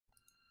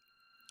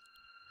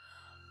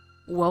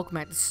Welcome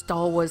back to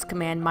Star Wars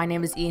Command. My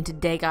name is Ian.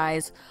 Today,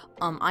 guys,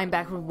 I'm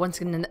back with once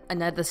again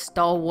another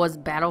Star Wars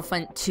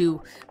Battlefront 2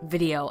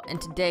 video.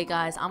 And today,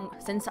 guys,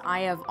 since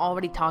I have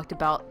already talked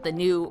about the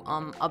new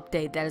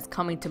update that is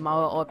coming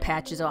tomorrow, or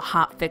patches, or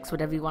hot fix,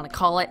 whatever you want to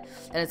call it,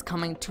 that is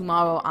coming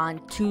tomorrow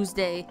on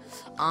Tuesday.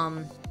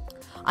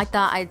 I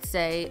thought I'd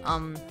say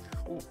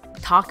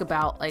talk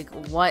about like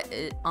what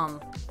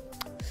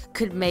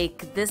could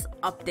make this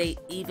update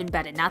even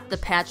better. Not the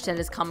patch that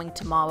is coming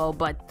tomorrow,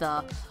 but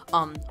the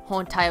whole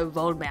entire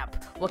roadmap.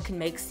 What can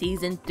make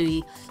Season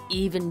 3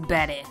 even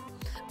better.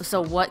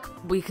 So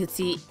what we could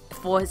see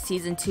for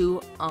Season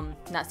 2,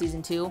 not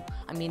Season 2,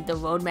 I mean the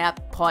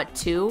roadmap Part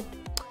 2.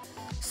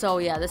 So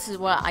yeah, this is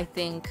what I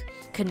think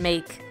can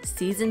make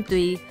Season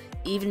 3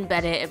 even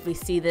better if we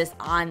see this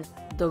on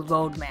the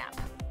roadmap.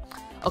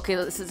 Okay,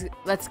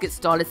 let's get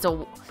started.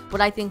 So what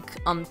I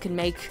think can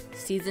make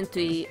Season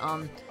 3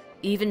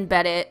 even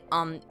better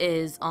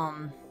is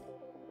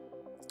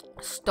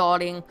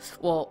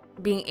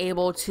being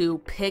able to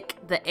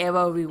pick the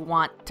era we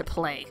want to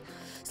play.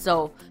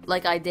 So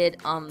like I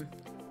did,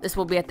 this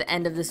will be at the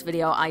end of this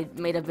video. I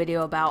made a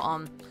video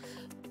about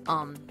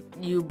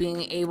you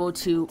being able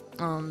to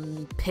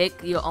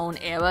pick your own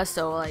era.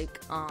 So like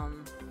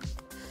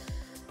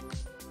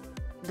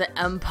the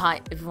Empire,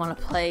 if you want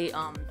to play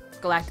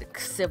Galactic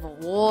Civil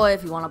War,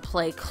 if you want to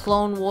play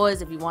Clone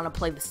Wars, if you want to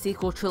play the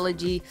sequel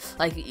trilogy,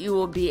 like you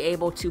will be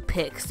able to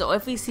pick. So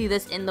if we see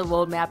this in the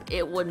roadmap,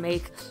 it would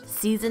make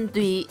Season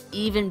 3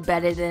 even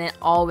better than it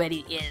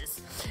already is.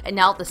 And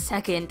now the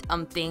second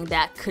thing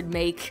that could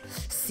make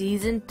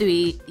Season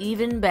 3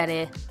 even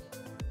better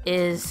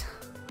is,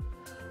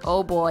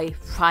 oh boy,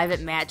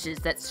 private matches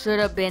that should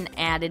have been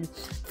added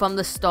from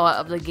the start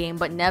of the game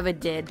but never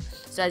did.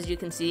 So as you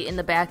can see in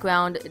the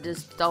background, it is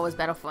Star Wars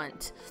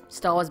Battlefront.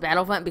 Star Wars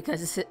Battlefront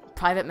because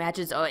private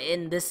matches are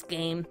in this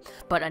game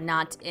but are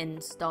not in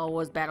Star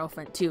Wars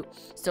Battlefront 2.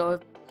 So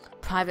if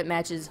private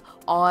matches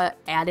are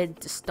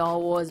added to Star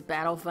Wars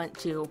Battlefront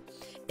 2,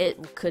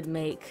 it could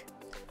make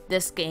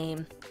this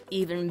game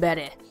even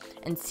better.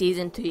 And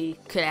Season 3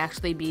 could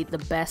actually be the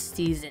best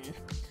season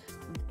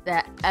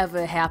that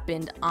ever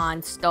happened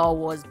on Star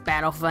Wars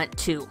Battlefront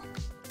 2.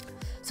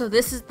 So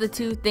this is the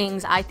two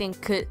things I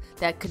think could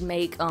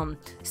make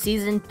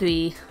Season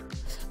 3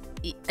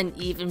 an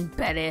even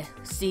better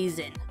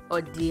season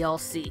or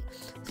DLC.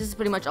 This is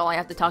pretty much all I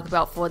have to talk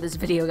about for this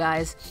video,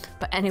 guys.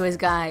 But anyways,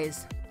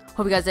 guys,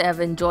 hope you guys have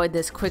enjoyed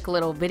this quick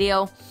little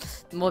video.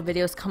 More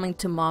videos coming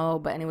tomorrow.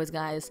 But anyways,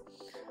 guys,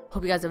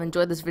 hope you guys have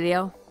enjoyed this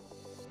video,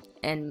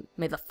 and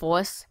may the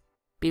Force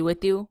be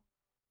with you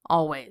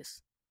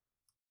always.